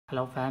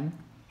Hello fam,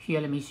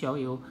 here let me show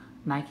you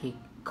Nike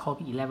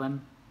Kobe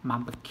 11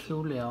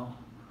 Mambacurial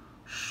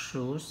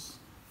shoes.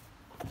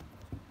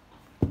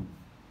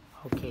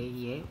 Okay,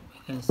 yeah, we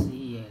can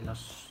see the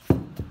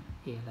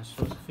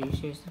shoes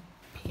features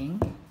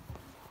pink,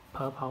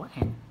 purple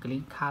and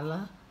green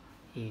color.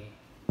 Yeah,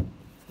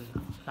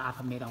 the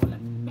upper made of the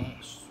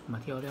mesh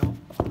material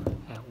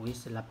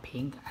with the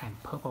pink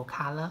and purple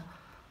color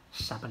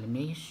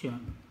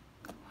sublimation,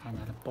 and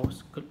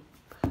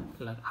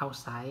the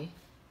outside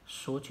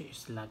switch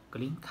is the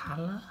green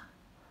color.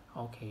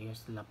 Okay,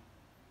 here's the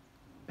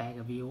back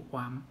view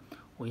one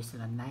with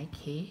the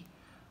Nike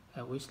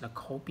with the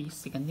Kobe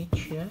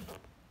signature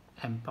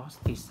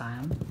embossed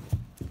design,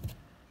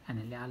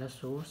 and the other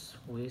shoes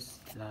with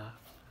the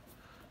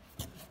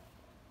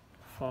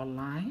four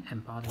line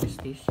embroidery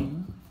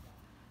stitching,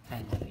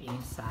 and the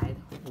inside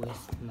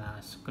with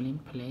the screen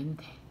print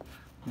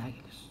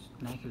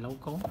Nike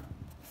logo.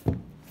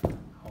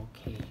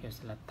 Okay, here's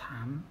the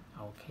tongue.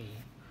 Okay,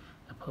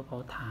 the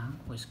purple tongue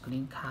with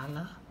green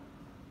color,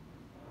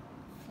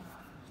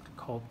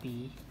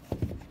 Kobe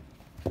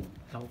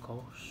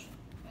logos,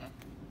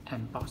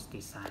 embossed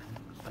design,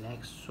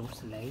 black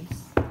shoes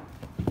lace.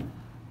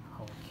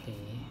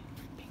 Okay,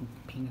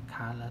 pink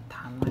color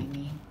tongue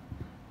lining,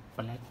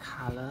 black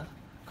color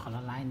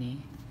collar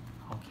lining.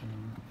 Okay,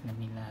 let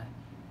me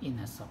the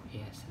inner sole.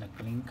 Yes, the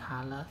green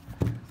color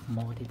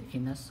molded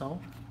inner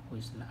sole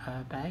with the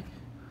airbag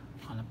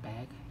on the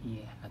back.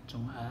 Yeah, the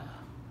Zhong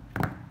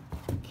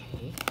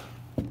Okay.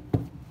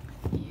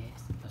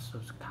 Yes, the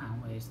shoes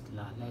come with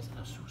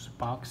the shoes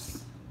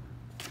box.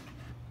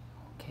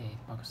 Okay,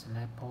 box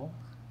label,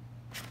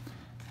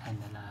 and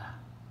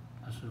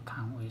the shoes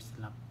come with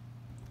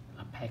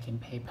the packing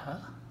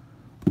paper.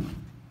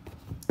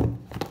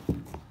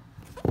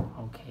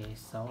 Okay,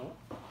 so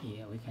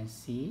here we can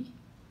see,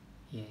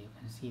 you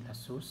can see the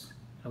shoes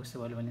looks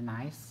really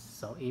nice.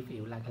 So if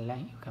you like a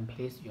link, you can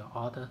place your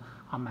order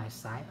on my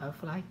site at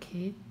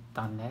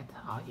Flyknit.net,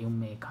 or you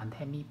may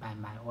contact me by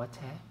my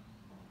WhatsApp.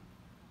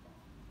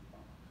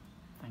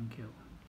 Thank you.